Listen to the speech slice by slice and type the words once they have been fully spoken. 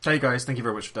Hey guys, thank you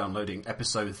very much for downloading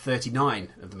episode 39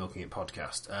 of the Milking It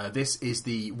podcast. This is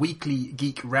the weekly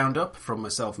geek roundup from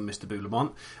myself and Mr.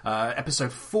 Boulamont.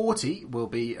 Episode 40 will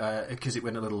be, because it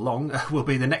went a little long, will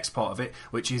be the next part of it,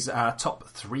 which is our top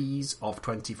threes of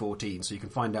 2014. So you can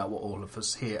find out what all of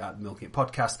us here at the Milking It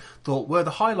podcast thought were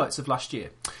the highlights of last year.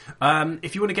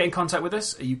 If you want to get in contact with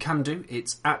us, you can do.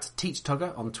 It's at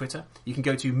TeachTugger on Twitter. You can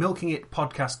go to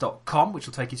milkingitpodcast.com, which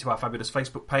will take you to our fabulous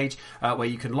Facebook page, where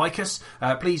you can like us.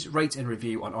 Please rate and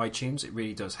review on iTunes. It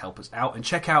really does help us out. And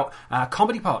check out our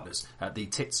comedy partners at the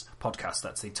Tits Podcast.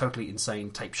 That's the Totally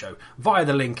Insane Tape Show via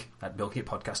the link at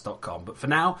milkingitpodcast.com. But for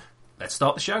now, let's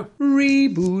start the show.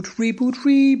 Reboot, reboot,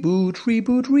 reboot,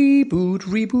 reboot, reboot, reboot,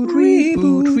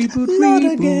 reboot, reboot, not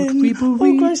reboot, again. reboot,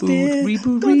 Oh, Christ, reboot, dear.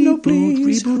 reboot, God, no, reboot,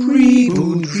 please. reboot,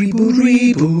 reboot, reboot,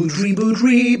 reboot,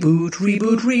 reboot, reboot,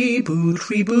 reboot, reboot,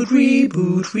 reboot, reboot,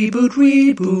 reboot,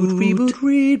 reboot,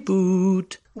 reboot,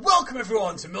 reboot. Welcome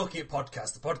everyone to Milking It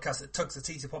Podcast, the podcast that tugs the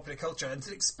teeth of popular culture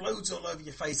until it explodes all over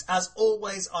your face. As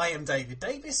always, I am David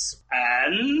Davis.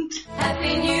 And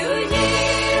Happy New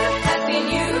Year, Happy New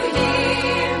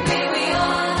Year, may we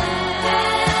all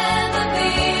have a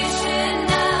vision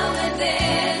now and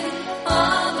then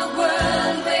of a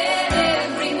world where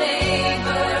every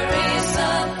neighbor is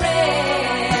a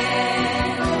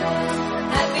friend.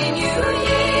 Happy New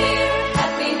Year,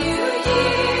 Happy New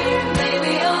Year, may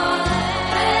we all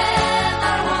have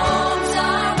our homes,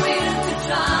 our will to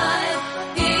try.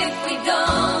 If we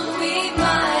don't, we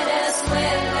might as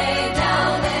well lay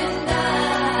down and die.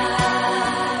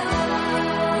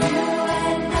 You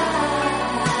and I.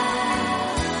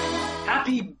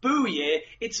 happy Boo Year.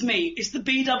 It's me. It's the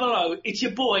BOO. It's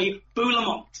your boy,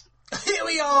 Boulamont. Here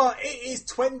we are, it is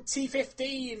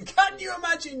 2015. Can you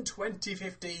imagine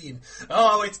 2015?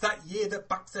 Oh, it's that year that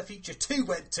Back to the Future 2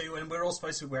 went to, and we're all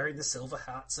supposed to be wearing the silver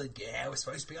hats, and yeah, we're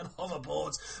supposed to be on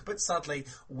hoverboards, but sadly,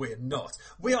 we're not.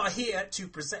 We are here to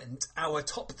present our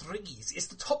top threes. It's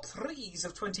the top threes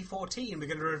of 2014. We're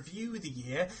going to review the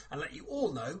year and let you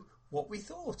all know what we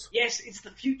thought. Yes, it's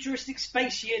the futuristic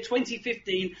space year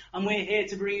 2015, and we're here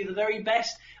to bring you the very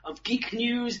best of geek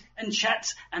news and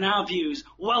chats and our views.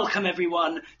 Welcome,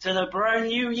 everyone, to the brand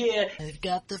new year. I've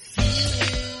got the feeling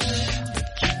that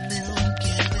you milk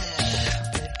it.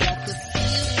 I've got the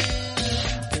feeling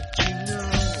that you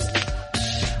know.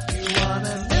 You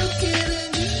wanna milk it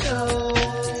and you know.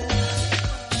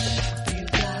 You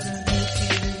gotta milk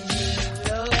it and you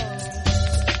know.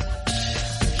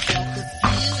 I've got the feeling that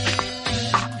you milk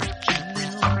it.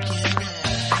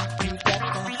 You've got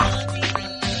the honey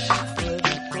for the boys.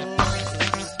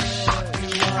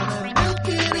 You wanna milk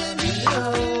it and you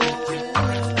know.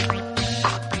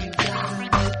 You gotta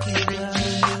milk it and you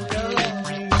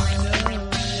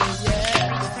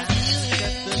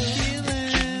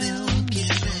know.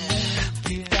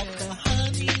 You got the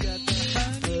honey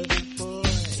for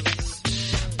the boys.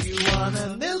 You wanna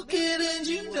milk it and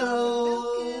you know.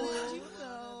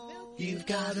 You've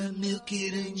gotta milk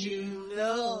it and you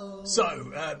know.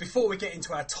 So, before we get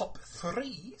into our top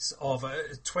threes of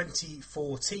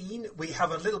 2014, we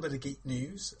have a little bit of geek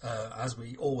news, as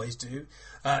we always do.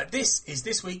 This is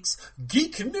this week's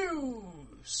Geek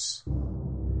News.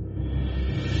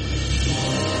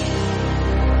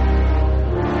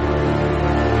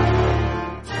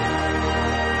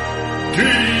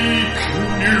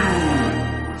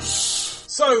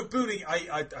 So, Booley,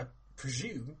 I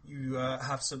presume you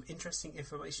have some interesting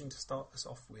information to start us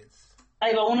off with.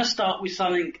 Dave, I want to start with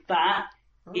something that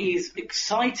is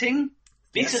exciting,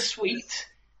 bittersweet,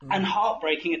 and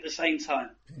heartbreaking at the same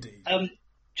time. Indeed.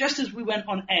 Just as we went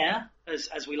on air,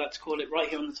 as we like to call it, right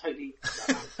here on the Totally...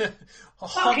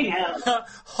 Fucking hell.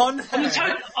 On the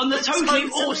Totally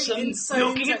Awesome insane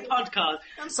Milking It podcast.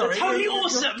 I'm sorry. The Totally you're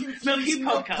Awesome confusing Milking It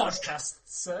our podcast. podcast,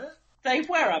 sir. Dave,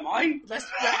 where am I?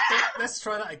 Let's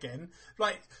try that again.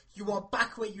 Right, you are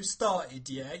back where you started,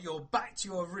 yeah? You're back to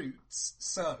your roots,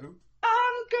 so...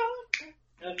 I'm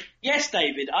gone. Yes,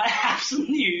 David, I have some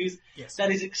news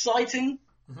that is exciting,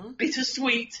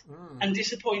 bittersweet, and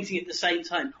disappointing at the same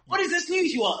time. What is this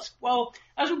news, you ask? Well,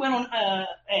 as we went on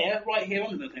air right here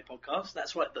on the Milking It podcast,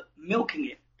 that's right, the Milking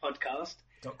It podcast.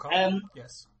 .com,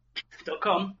 yes.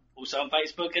 .com, also on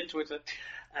Facebook and Twitter.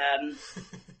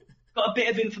 Got a bit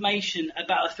of information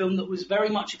about a film that was very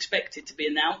much expected to be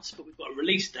announced, but we've got a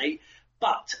release date.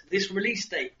 But this release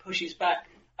date pushes back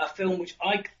a film which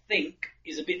I think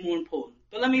is a bit more important.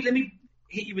 But let me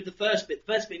hit you with the first bit.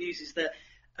 The first bit of news is that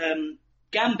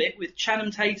Gambit with Channing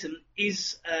Tatum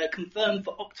is confirmed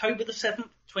for October the 7th,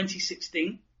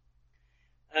 2016.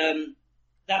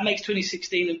 That makes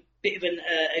 2016 a bit of an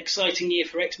exciting year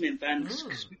for X-Men fans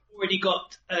because we've already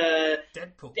got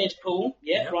Deadpool.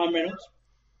 Yep. Ryan Reynolds,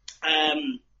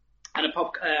 and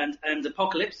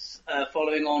Apocalypse,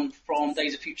 following on from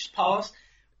Days of Futures Past.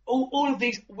 All of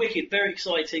these wicked, very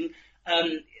exciting.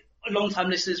 Long-time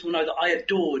listeners will know that I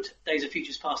adored Days of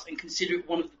Futures Past and consider it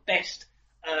one of the best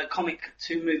comic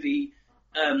to movie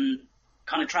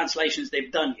kind of translations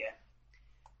they've done yet.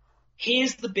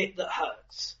 Here's the bit that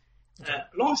hurts.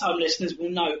 Long-time listeners will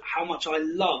know how much I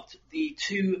loved the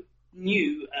two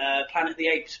new Planet of the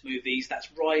Apes movies. That's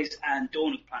Rise and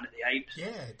Dawn of Planet of the Apes.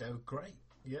 Yeah, they were great.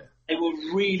 Yeah, they were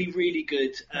really, really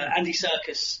good. Andy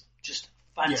Serkis, just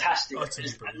fantastic.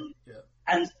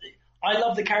 And I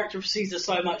love the character of Caesar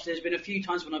so much. There's been a few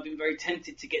times when I've been very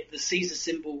tempted to get the Caesar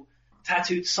symbol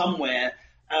tattooed somewhere,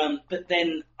 but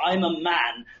then I'm a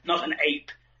man, not an ape.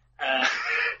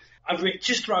 I've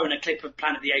just thrown a clip of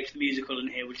Planet of the Apes the musical in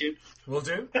here, would you? Will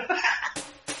do. Ooh,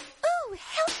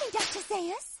 help me, Dr.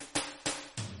 Zaius.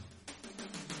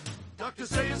 Dr.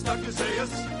 Zaius, Dr.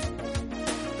 Zaius.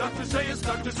 Dr. Zaius,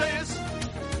 Dr. Zaius.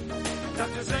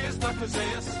 Dr. Zaius, Dr.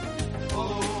 Zaius.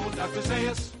 Oh, Dr.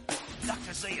 Zaius.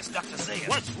 Dr. Zaius, Dr. Zaius.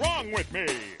 What's wrong with me?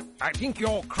 I think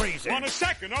you're crazy. Want a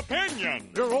second opinion?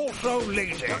 You're also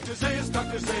lazy. Dr. Zaius,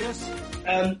 Dr.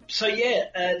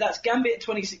 Zaius. That's Gambit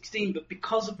 2016, but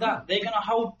because of that, they're going to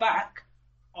hold back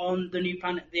on the new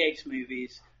Planet of the Apes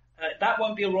movies. That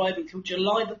won't be arriving until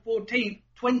July the 14th,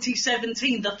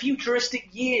 2017, the futuristic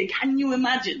year. Can you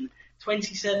imagine?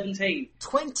 2017.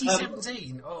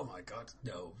 2017? Oh my God,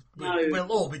 no.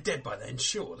 We'll all be dead by then,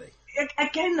 surely.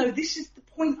 Again, though, this is the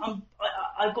point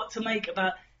I've got to make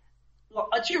about. Well,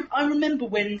 I remember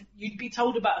when you'd be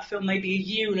told about a film maybe a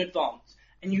year in advance,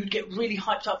 and you'd get really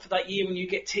hyped up for that year when you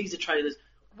get teaser trailers.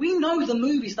 We know the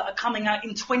movies that are coming out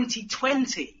in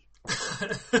 2020.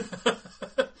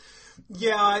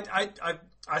 Yeah,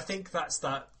 I think that's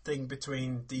that thing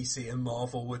between DC and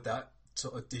Marvel with that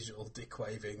sort of digital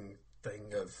dick-waving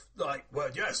thing of like, well,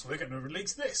 yes, we're going to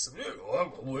release this,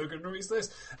 we're going to release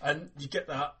this, and you get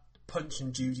that Punch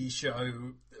and Judy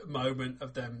show moment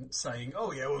of them saying,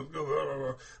 oh yeah,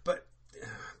 but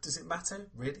does it matter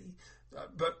really?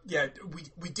 But yeah,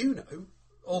 we do know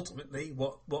ultimately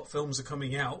what films are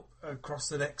coming out across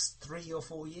the next 3 or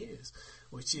 4 years,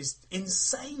 which is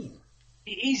insane.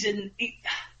 It is, and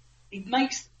it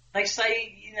makes, they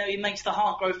say, it makes the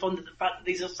heart grow fond of the fact that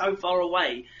these are so far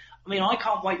away. I mean, I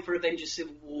can't wait for Avengers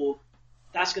Civil War.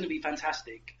 That's going to be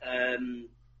fantastic.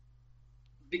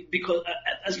 Because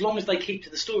as long as they keep to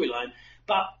the storyline.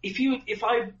 But if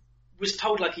I was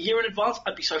told like a year in advance,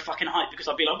 I'd be so fucking hyped because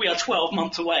I'd be like, we are 12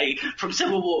 months away from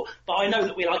Civil War. But I know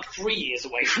that we're like 3 years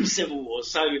away from Civil War.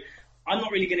 So I'm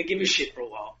not really going to give a shit for a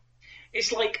while.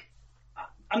 It's like,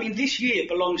 I mean, this year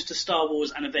belongs to Star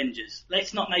Wars and Avengers.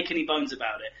 Let's not make any bones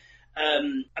about it. I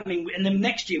mean, and then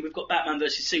next year we've got Batman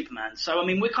versus Superman. So, I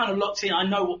mean, we're kind of locked in.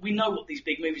 We know what these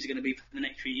big movies are going to be for the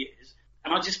next few years.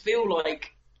 And I just feel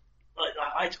like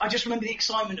I just remember the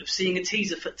excitement of seeing a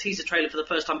teaser trailer for the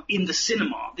first time in the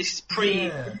cinema. This is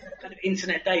kind of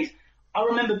internet days. I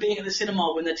remember being at the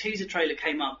cinema when the teaser trailer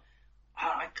came up.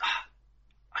 I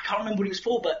can't remember what it was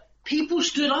for, but people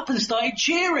stood up and started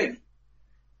cheering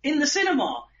in the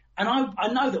cinema. And I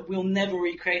know that we'll never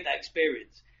recreate that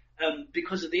experience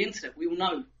because of the internet. We'll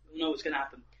know what's going to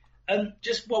happen.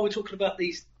 Just while we're talking about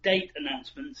these date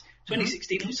announcements,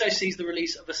 2016 also sees the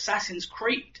release of Assassin's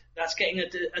Creed. That's getting a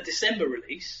December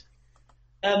release.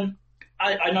 I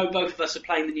know both of us are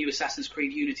playing the new Assassin's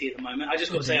Creed Unity at the moment. I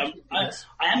just got to say, I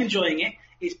am enjoying it.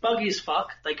 It's buggy as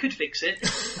fuck. They could fix it.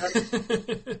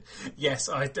 Yes,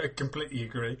 I completely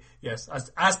agree. Yes,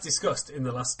 as discussed in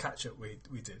the last catch-up we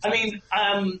did. I mean,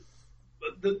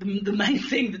 the main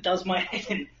thing that does my head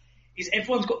in is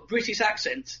everyone's got British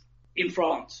accents in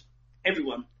France.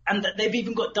 Everyone. And they've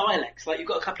even got dialects. Like, you've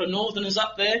got a couple of Northerners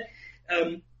up there.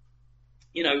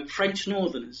 French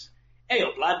Northerners. Hey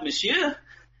up, lad, monsieur.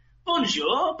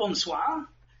 Bonjour, bonsoir.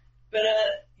 But,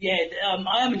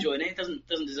 I am enjoying it. It doesn't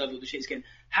deserve all the shit it's getting.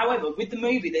 However, with the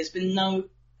movie, there's been no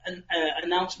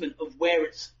announcement of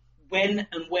when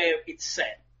and where it's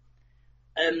set.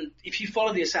 If you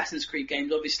follow the Assassin's Creed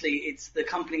games, obviously it's the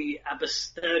company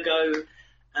Abstergo,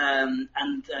 and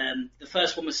the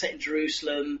first one was set in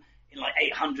Jerusalem in like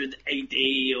 800 AD,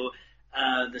 or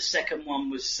the second one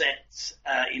was set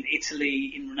in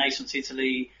Italy, in Renaissance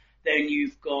Italy. Then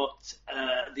you've got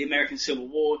the American Civil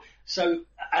War. So,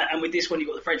 and with this one, you've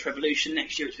got the French Revolution.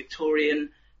 Next year, it's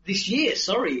Victorian. This year,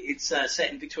 it's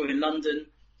set in Victorian London.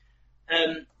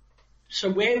 So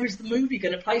where is the movie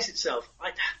going to place itself?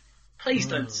 Please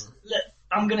don't.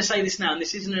 I'm going to say this now, and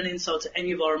this isn't an insult to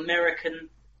any of our American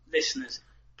listeners.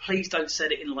 Please don't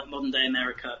set it in like modern day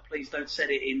America. Please don't set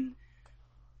it in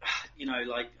you know,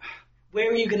 like, where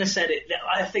are you going to set it?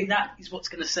 I think that is what's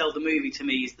going to sell the movie to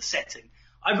me, is the setting.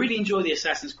 I really enjoy the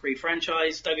Assassin's Creed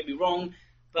franchise, don't get me wrong,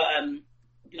 but,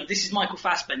 you know, this is Michael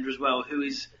Fassbender as well, who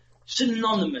is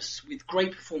synonymous with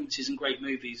great performances and great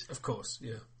movies. Of course,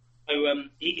 yeah. So,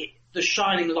 the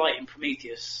shining light in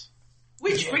Prometheus.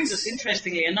 Which brings us,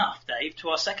 interestingly enough, Dave, to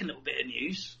our second little bit of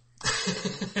news.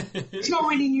 It's not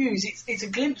really news, it's a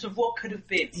glimpse of what could have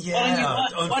been. Yeah,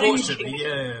 unfortunately,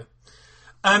 yeah.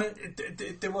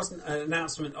 There was an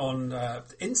announcement on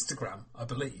Instagram, I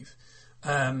believe,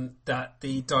 that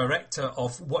the director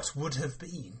of what would have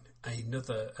been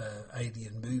another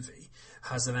Alien movie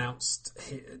has announced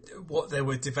what they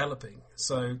were developing.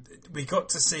 So we got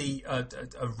to see a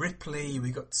Ripley, we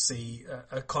got to see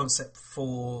a concept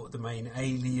for the main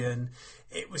alien.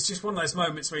 It was just one of those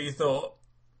moments where you thought,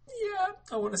 yeah,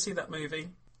 I want to see that movie.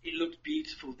 It looked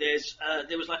beautiful.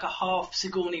 There was like a half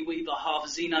Sigourney Weaver, half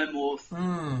Xenomorph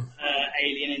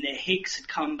alien in there. Higgs had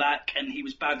come back and he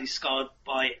was badly scarred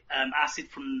by acid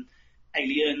from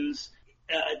aliens.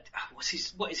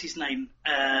 What is his name?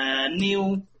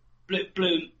 Neil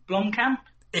Blomkamp.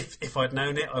 If I'd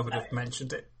known it, I would have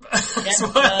mentioned it. That's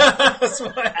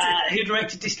why who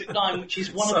directed District 9, which is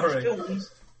one of the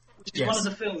films. One of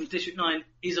the films. District 9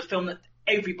 is a film that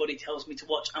everybody tells me to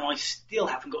watch, and I still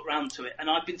haven't got round to it. And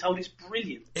I've been told it's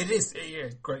brilliant. It is, yeah,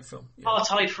 great film. Yeah.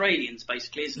 Apartheid for aliens,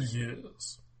 basically, isn't it?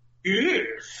 Yes.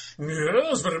 Yes.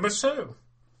 Yes, very much so.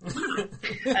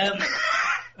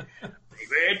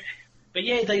 But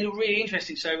yeah, they look really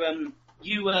interesting. So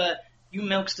you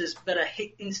milksters better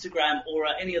hit Instagram or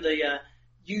any of the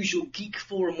usual geek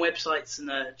forum websites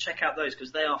and check out those,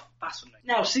 because they are fascinating.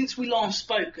 Now, since we last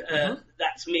spoke,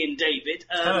 that's me and David,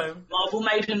 Marvel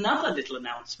made another little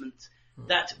announcement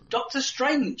that Doctor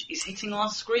Strange is hitting our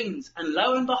screens, and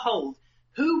lo and behold,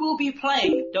 who will be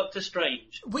playing Doctor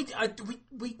Strange? We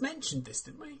mentioned this,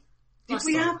 didn't we? Did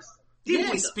we have?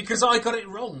 Yes, because I got it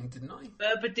wrong, didn't I?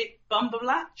 Benedict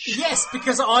Cumberbatch? Yes,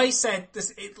 because I said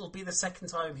it'll be the second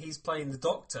time he's playing the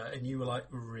Doctor, and you were like,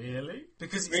 really?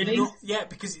 Because it's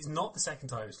because it's not the second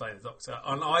time he's playing the Doctor,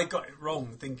 and I got it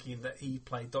wrong thinking that he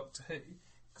played Doctor Who.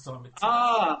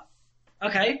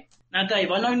 Okay. Now,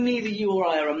 Dave, I know neither you or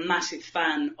I are a massive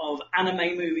fan of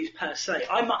anime movies per se.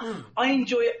 I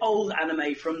enjoy old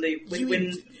anime from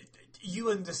when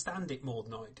you understand it more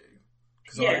than I do.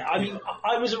 Yeah,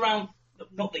 I was around.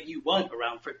 Not that you weren't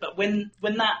around for it, but when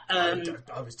that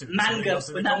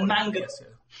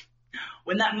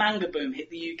manga boom hit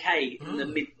the UK in the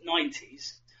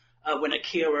mid-90s, when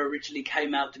Akira originally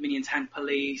came out, Dominion Tank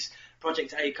Police,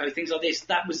 Project A-ko, things like this,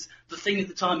 that was the thing at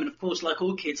the time. And of course, like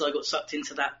all kids, I got sucked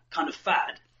into that kind of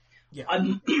fad. Yeah.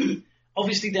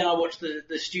 Obviously, then I watched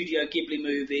the Studio Ghibli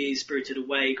movies, Spirited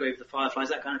Away, Grave of the Fireflies,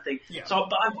 that kind of thing. Yeah. So,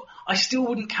 but I still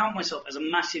wouldn't count myself as a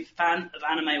massive fan of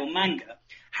anime or manga.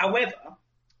 However,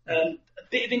 a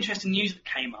bit of interesting news that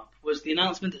came up was the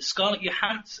announcement that Scarlett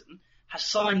Johansson has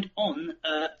signed on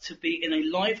to be in a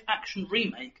live-action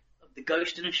remake of the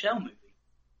Ghost in a Shell movie.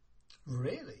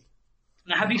 Really?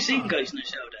 Now, have you seen Ghost in a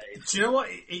Shell, Dave? Do you know what?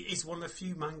 It's one of the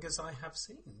few mangas I have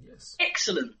seen, yes.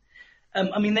 Excellent.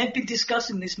 I mean, they've been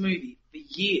discussing this movie for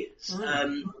years.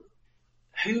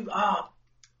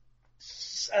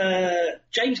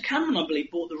 James Cameron, I believe,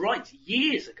 bought the rights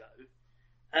years ago,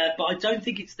 but I don't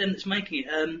think it's them that's making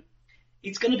it.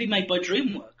 It's going to be made by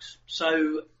DreamWorks.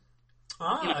 So,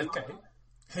 okay.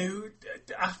 Who,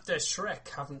 after Shrek,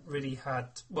 haven't really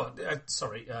had... Well,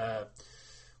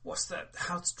 what's that?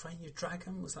 How to Train Your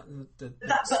Dragon? Was that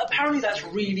but apparently that's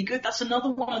really good. That's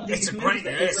another one of these movies.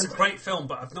 It's a great film,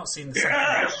 but I've not seen the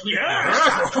second. Yes.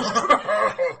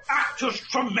 Actors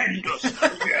tremendous.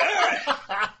 Yes.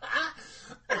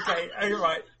 Okay, you're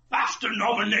right. BAFTA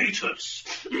nominated.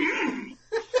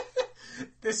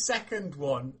 The second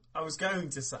one, I was going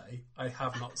to say, I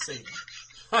have not seen.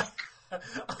 I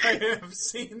have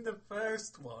seen the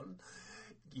first one.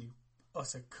 You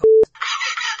utter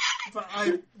But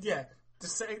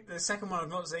the second one I've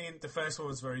not seen. The first one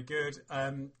was very good.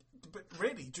 But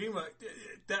really, DreamWorks,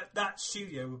 that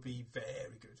studio would be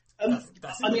very good.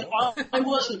 I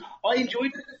wasn't. I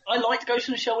enjoyed it. I liked Ghost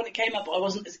in the Shell when it came out, but I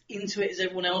wasn't as into it as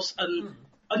everyone else.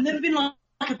 I've never been like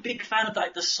a big fan of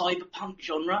the cyberpunk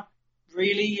genre.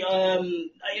 Really,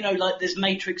 like there's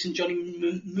Matrix and Johnny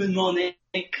Mnemonic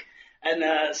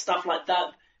and stuff like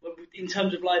that in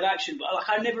terms of live action. But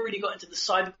I never really got into the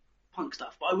cyberpunk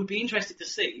stuff. But I would be interested to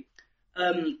see,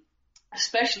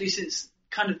 especially since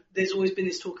there's always been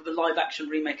this talk of a live action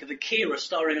remake of Akira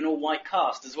starring an all white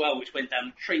cast as well, which went down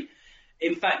a treat.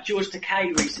 In fact, George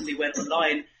Takei recently went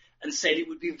online and said it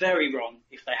would be very wrong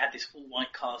if they had this all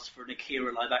white cast for an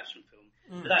Akira live action film.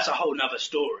 But that's a whole nother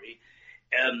story.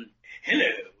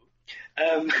 Hello.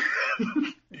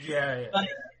 Yeah.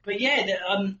 But yeah,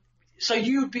 so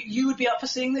you would be up for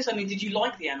seeing this? I mean, did you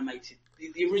like the animated,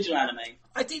 the original anime?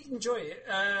 I did enjoy it,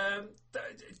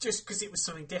 just because it was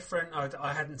something different.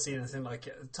 I hadn't seen anything like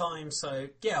it at the time, so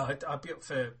yeah, I'd be up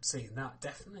for seeing that,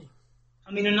 definitely.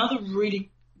 I mean, another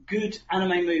really good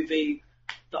anime movie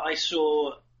that I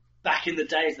saw back in the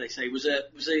day, as they say, was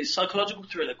a psychological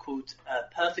thriller called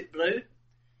Perfect Blue,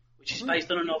 which is based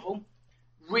on a novel.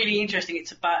 Really interesting.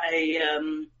 It's about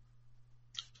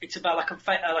like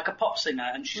a pop singer,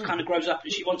 and she kind of grows up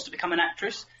and she wants to become an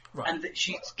actress. Right. And that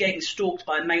she's getting stalked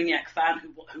by a maniac fan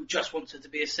who just wants her to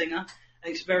be a singer.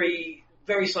 And it's very,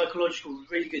 very psychological,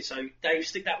 really good. So, Dave,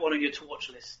 stick that one on your to-watch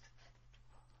list.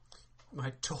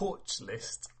 My torch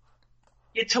list?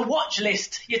 Your to-watch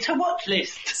list. Your to-watch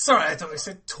list. Sorry, I thought it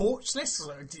said torch list.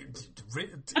 I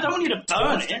don't want you to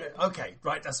burn it. Okay,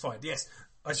 right, that's fine. Yes,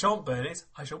 I shan't burn it.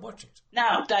 I shall watch it.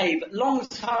 Now, Dave,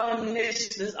 long-time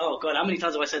listeners... Oh, God, how many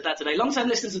times have I said that today? Long-time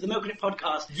listeners of the Milking It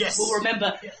podcast will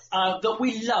remember that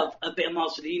we love a bit of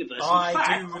Master of the Universe.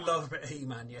 I do love a bit of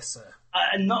He-Man, yes, sir.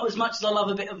 And not as much as I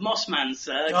love a bit of Mossman,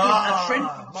 sir. A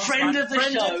friend of the show.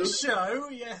 Friend of the show,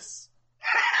 yes.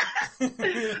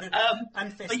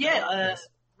 And but yeah,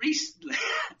 recently...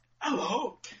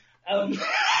 Hello.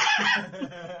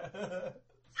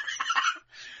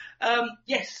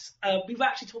 Yes, we've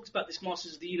actually talked about this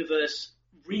Masters of the Universe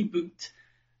reboot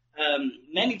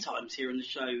many times here on the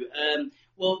show.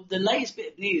 Well, the latest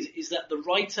bit of news is that the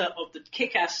writer of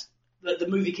the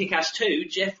movie Kick-Ass 2,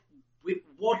 Jeff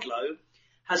Wadlow,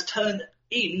 has turned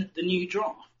in the new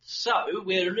draft. So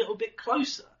we're a little bit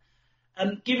closer.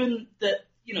 Given that,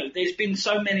 there's been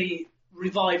so many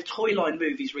revived toy line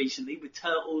movies recently with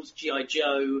Turtles, G.I.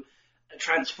 Joe,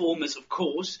 Transformers, of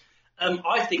course,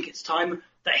 I think it's time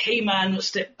that He-Man will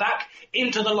step back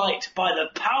into the light by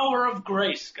the power of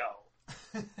Grayskull.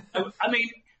 I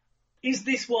mean, is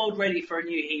this world ready for a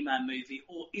new He-Man movie,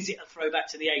 or is it a throwback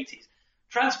to the 80s?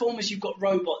 Transformers, you've got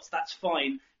robots, that's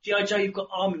fine. G.I. Joe, you've got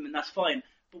army men, that's fine.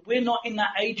 But we're not in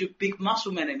that age of big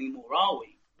muscle men anymore, are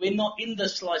we? We're not in the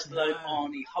Sly Stallone,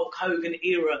 Arnie, Hulk Hogan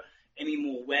era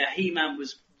anymore, where He-Man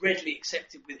was readily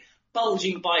accepted with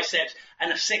bulging biceps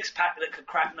and a six-pack that could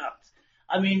crack nuts.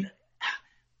 I mean...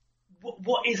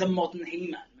 What is a modern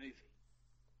He-Man movie?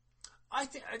 I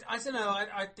don't know.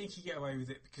 I think you get away with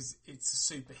it because it's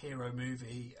a superhero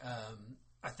movie.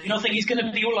 I think. You don't think he's going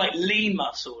to be all like lean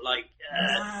muscle, like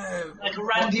like a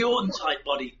Randy Orton type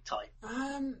body type?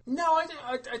 No,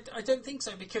 I don't think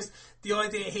so, because the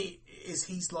idea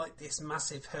he's like this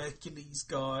massive Hercules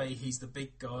guy. He's the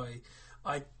big guy.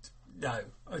 I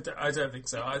don't think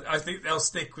so. I think they'll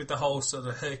stick with the whole sort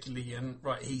of Herculean,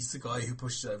 right, he's the guy who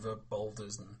pushes over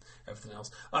boulders and everything else.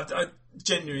 I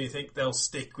genuinely think they'll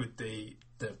stick with the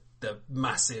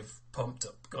massive pumped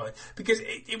up guy, because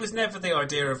it was never the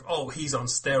idea of, he's on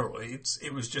steroids.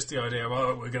 It was just the idea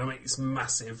of, we're going to make this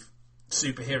massive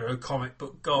superhero comic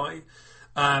book guy.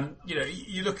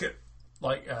 You look at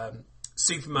like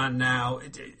Superman now,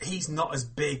 he's not as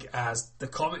big as the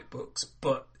comic books,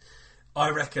 but I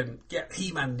reckon,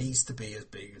 He-Man needs to be as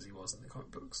big as he was in the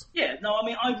comic books. Yeah, no, I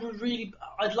mean,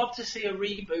 I'd love to see a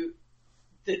reboot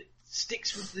that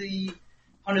sticks with the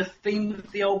kind of theme of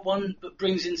the old one, but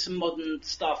brings in some modern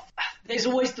stuff. There's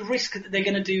always the risk that they're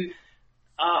going to do...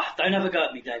 don't have a go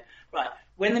at me, Dave. Right,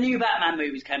 when the new Batman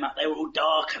movies came out, they were all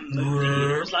dark and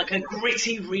moody. It was like a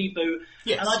gritty reboot,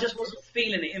 and I just wasn't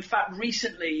feeling it. In fact,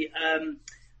 recently...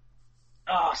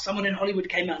 someone in Hollywood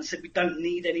came out and said we don't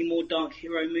need any more dark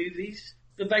hero movies.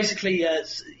 But basically,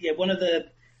 one of the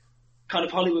kind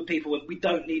of Hollywood people went, we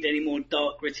don't need any more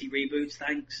dark, gritty reboots,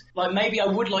 thanks. Like, maybe I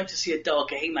would like to see a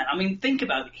darker He-Man. I mean, think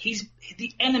about it.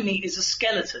 The enemy is a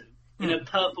skeleton in a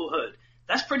purple hood.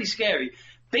 That's pretty scary.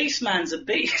 Beastman's a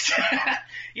beast.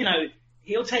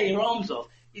 He'll tear your arms off.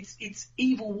 It's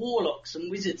evil warlocks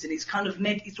and wizards, and it's kind of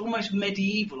it's almost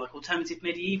medieval, like alternative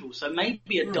medieval. So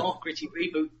maybe a dark, gritty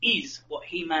reboot is what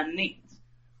He-Man needs.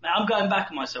 Now, I'm going back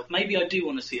on myself. Maybe I do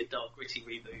want to see a dark, gritty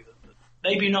reboot.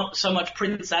 Maybe not so much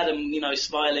Prince Adam,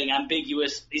 smiling,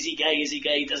 ambiguous, is he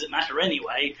gay, doesn't matter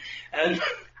anyway.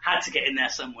 Had to get in there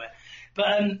somewhere. But,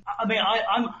 I mean,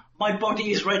 my body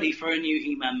is ready for a new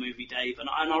He-Man movie, Dave, and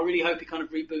I really hope he kind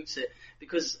of reboots it,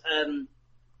 because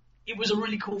it was a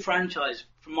really cool franchise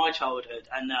from my childhood,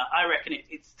 and I reckon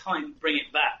it's time to bring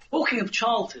it back. Talking of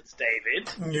childhoods, David.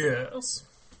 Yes.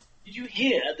 Did you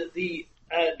hear that the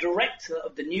director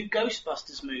of the new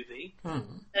Ghostbusters movie sent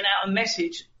out a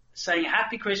message saying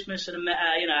Happy Christmas and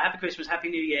Happy Christmas, Happy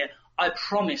New Year. I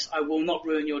promise I will not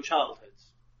ruin your childhoods.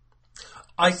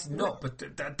 I not, but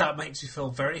that makes me feel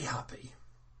very happy.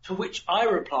 To which I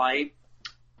reply,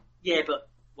 yeah, but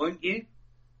won't you?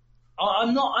 I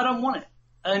don't want it.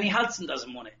 Ernie Hudson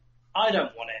doesn't want it. I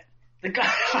don't want it. The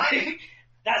guy,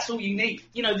 that's all you need.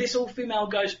 You know, this all-female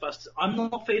Ghostbusters, I'm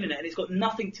not feeling it, and it's got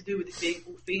nothing to do with it being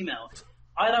all-female.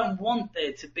 I don't want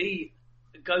there to be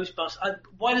a Ghostbusters.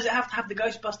 Why does it have to have the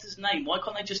Ghostbusters name? Why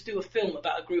can't they just do a film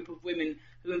about a group of women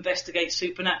who investigate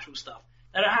supernatural stuff?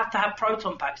 They don't have to have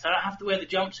proton packs. They don't have to wear the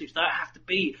jumpsuits. They don't have to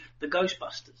be the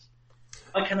Ghostbusters.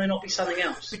 Why can they not be something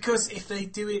else? Because if they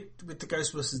do it with the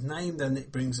Ghostbusters name, then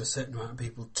it brings a certain amount of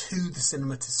people to the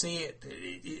cinema to see it.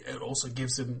 It also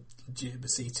gives them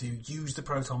legitimacy to use the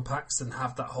proton packs and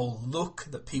have that whole look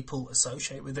that people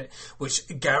associate with it, which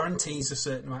guarantees a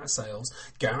certain amount of sales,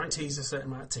 guarantees a certain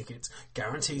amount of tickets,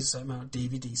 guarantees a certain amount of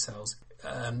DVD sales,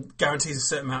 guarantees a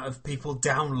certain amount of people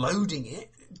downloading it.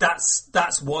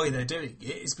 That's why they're doing it.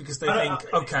 It's because they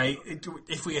think, okay,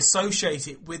 if we associate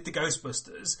it with the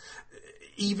Ghostbusters,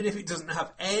 even if it doesn't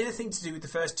have anything to do with the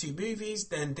first two movies,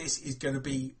 then this is going to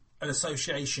be an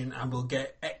association and we'll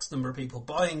get X number of people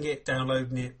buying it,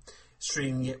 downloading it,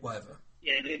 streaming it, whatever.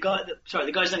 Yeah, the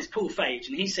guy's name is Paul Fage,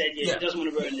 and he said, he doesn't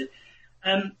want to ruin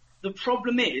it. The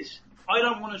problem is, I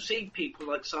don't want to see people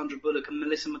like Sandra Bullock and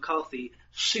Melissa McCarthy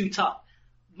suit up.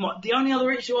 The only other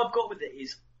issue I've got with it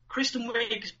is Kristen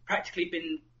Wiig has practically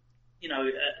been,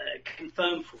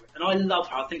 confirmed for it, and I love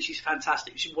her. I think she's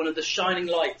fantastic. She's one of the shining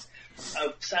lights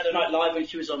of Saturday Night Live when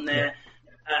she was on there,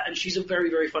 and she's a very,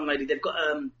 very fun lady. They've got,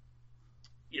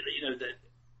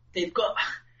 they've got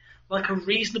like a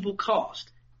reasonable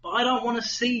cast, but I don't want to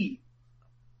see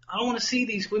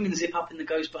these women zip up in the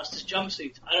Ghostbusters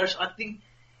jumpsuits. I think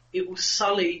it will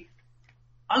sully.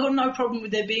 I got no problem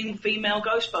with there being female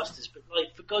Ghostbusters, but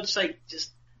like for God's sake,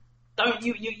 just. Don't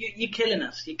you're killing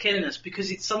us. You're killing us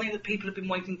because it's something that people have been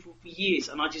waiting for years,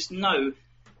 and I just know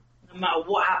no matter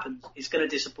what happens, it's going to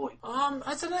disappoint. I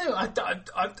don't know.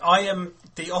 I am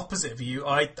the opposite of you.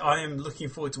 I am looking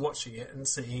forward to watching it and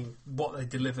seeing what they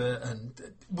deliver, and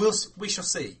we shall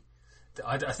see.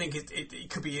 I think it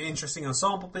could be an interesting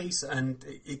ensemble piece, and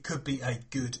it could be a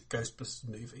good Ghostbusters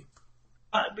movie.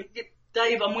 But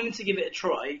Dave, I'm willing to give it a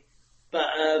try, but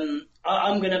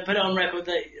I'm going to put it on record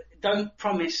that. Don't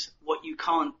promise what you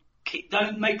can't keep.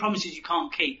 Don't make promises you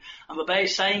can't keep. And by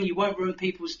saying you won't ruin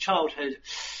people's childhood,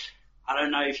 I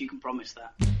don't know if you can promise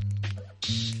that.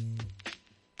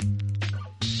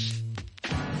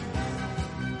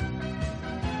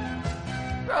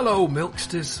 Hello,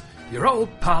 Milksters. Your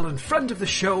old pal and friend of the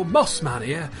show, Mossman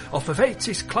here, off of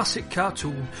 80s classic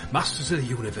cartoon Masters of the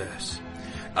Universe.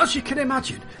 As you can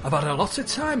imagine, I've had a lot of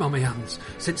time on my hands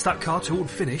since that cartoon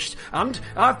finished, and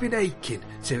I've been aching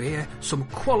to hear some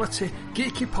quality,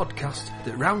 geeky podcast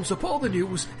that rounds up all the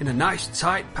news in a nice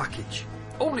tight package.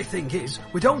 Only thing is,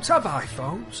 we don't have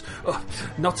iPhones.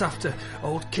 Not after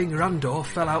old King Randor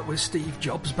fell out with Steve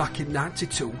Jobs back in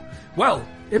 '92. Well,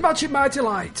 imagine my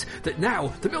delight that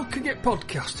now the Milking It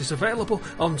podcast is available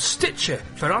on Stitcher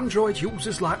for Android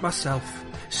users like myself.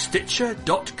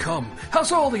 Stitcher.com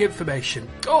has all the information.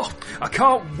 Oh, I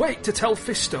can't wait to tell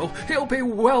Fisto he'll be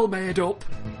well made up.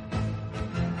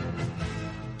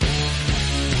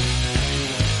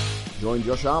 Join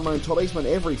Josh Armour and Todd Eastman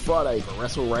every Friday for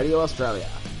Wrestle Radio Australia,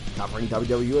 covering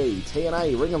WWE,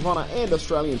 TNA, Ring of Honor and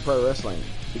Australian Pro Wrestling.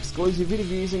 Exclusive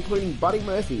interviews including Buddy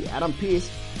Murphy, Adam Pearce,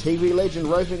 TV legend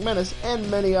Rose McManus and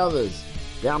many others.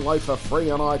 Download for free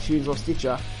on iTunes or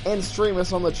Stitcher and stream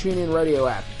us on the TuneIn Radio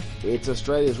app. It's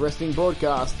Australia's wrestling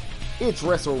broadcast. It's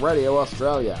Wrestle Radio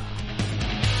Australia.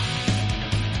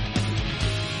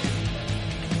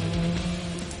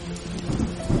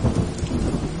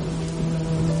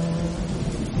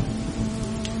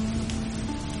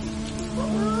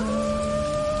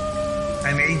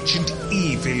 An ancient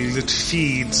evil that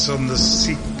feeds on the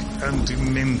sick and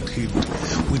demented,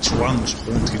 which once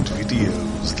haunted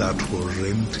videos that were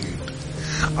rented,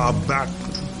 are back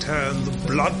to turn the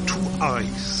blood to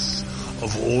ice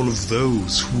of all of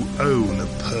those who own a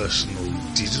personal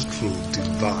digital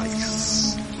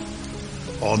device.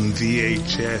 On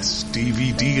VHS,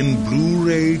 DVD and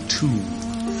Blu-ray too.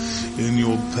 In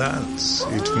your pants,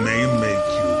 it may make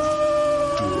you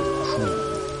do a cruel.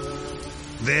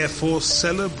 Therefore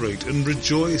celebrate and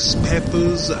rejoice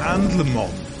Peppers and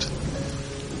Lamont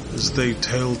as they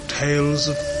tell tales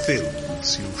of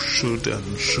films you should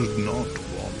and should not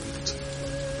want.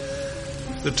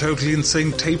 The Totally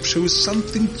Insane Tape Show is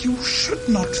something you should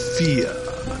not fear.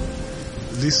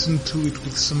 Listen to it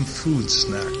with some food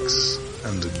snacks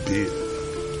and a beer.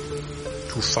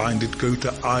 To find it, go to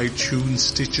iTunes,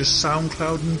 Stitcher,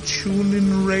 SoundCloud and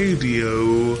TuneIn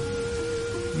Radio.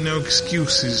 No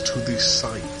excuses to these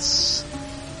sites.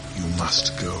 You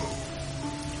must go.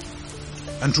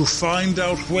 And to find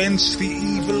out whence the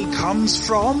evil comes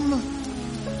from,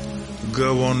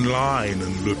 go online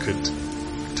and look at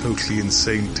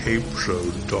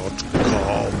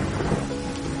totallyinsanetapeshow.com.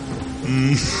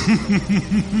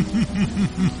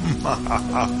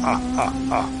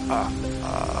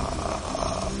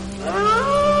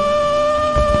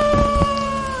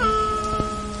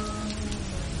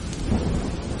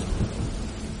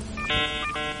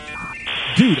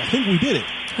 Dude, I think we did it.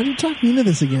 How do you talk me into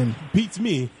this again? Beats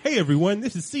me. Hey everyone,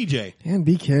 this is CJ. And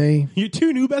BK. Your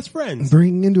two new best friends.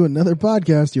 Bringing into another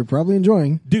podcast you're probably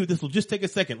enjoying. Dude, this will just take a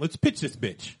second. Let's pitch this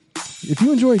bitch. If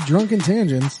you enjoy drunken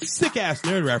tangents, sick-ass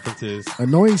nerd references,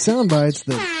 annoying sound bites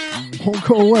that won't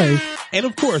go away, and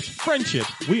of course, friendship,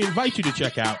 we invite you to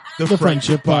check out the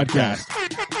Friendship Podcast.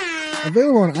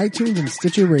 Available on iTunes and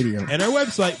Stitcher Radio. And our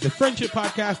website,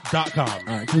 thefriendshippodcast.com.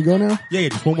 Alright, can we go now? Yeah,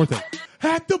 just one more thing.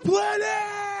 Hack the planet!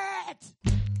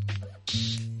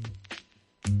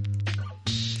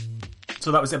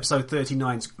 So that was episode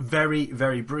 39's very,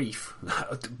 very brief,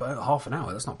 about half an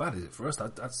hour. That's not bad, is it, for us?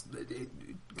 That's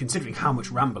considering how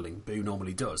much rambling Boo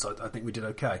normally does, I think we did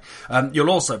okay. You'll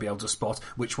also be able to spot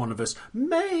which one of us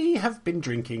may have been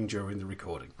drinking during the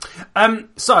recording.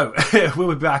 So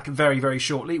we'll be back very, very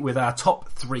shortly with our top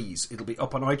threes. It'll be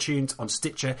up on iTunes, on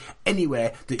Stitcher,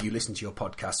 anywhere that you listen to your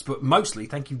podcasts. But mostly,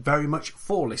 thank you very much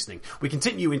for listening. We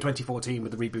continue in 2014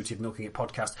 with the rebooted Milking It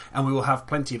podcast, and we will have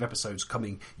plenty of episodes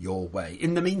coming your way.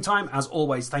 In the meantime, as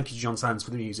always, thank you to John Sands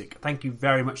for the music. Thank you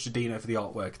very much to Dino for the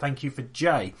artwork. Thank you for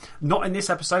Jay. Not in this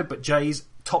episode, but Jay's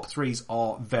top threes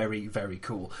are very, very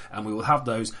cool. And we will have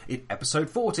those in episode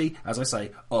 40, as I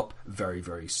say, up very,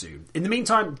 very soon. In the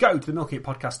meantime, go to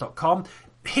themilkingitpodcast.com.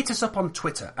 Hit us up on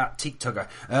Twitter at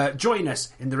TeekTugger. Join us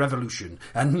in the revolution.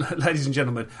 And ladies and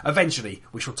gentlemen, eventually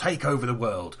we shall take over the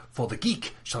world, for the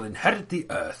geek shall inherit the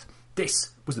earth.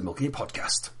 This was the Milking It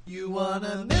Podcast. You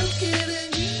wanna milk it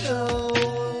and you know.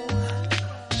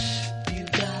 You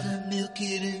gotta milk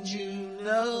it and you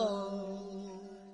know.